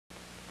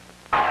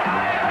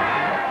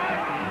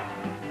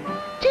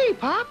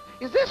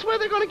Is this where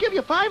they're going to give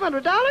you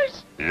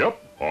 $500?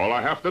 Yep. All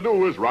I have to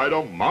do is ride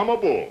a mama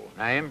bull.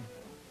 Name?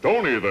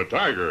 Tony the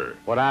Tiger.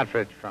 What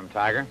outfit from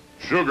Tiger?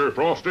 Sugar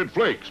Frosted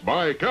Flakes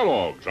by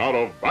Kellogg's out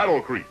of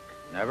Battle Creek.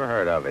 Never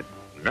heard of it.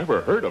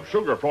 Never heard of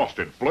Sugar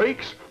Frosted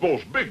Flakes?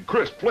 Those big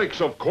crisp flakes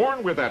of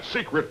corn with that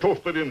secret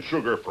toasted-in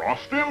sugar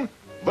frosting?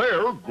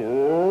 They're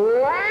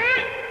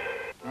great!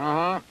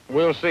 Uh-huh.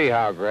 We'll see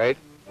how great.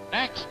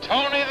 Next,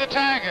 Tony the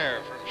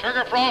Tiger from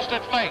Sugar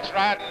Frosted Flakes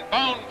riding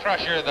Bone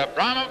Crusher, the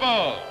Brahma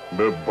Bull.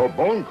 The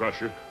Bone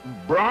Crusher?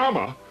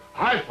 Brahma?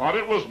 I thought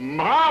it was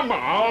Mama!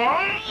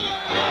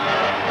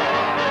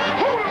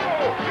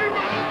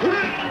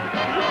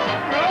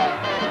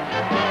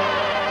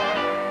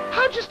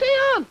 How'd you stay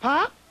on,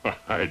 Pop?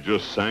 I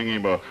just sang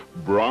him a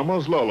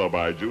Brahma's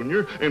lullaby,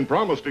 Junior, and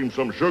promised him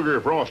some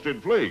Sugar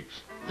Frosted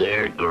Flakes.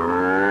 They're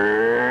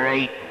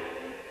great.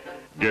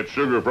 Get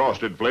Sugar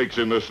Frosted Flakes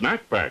in the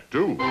snack pack,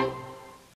 too.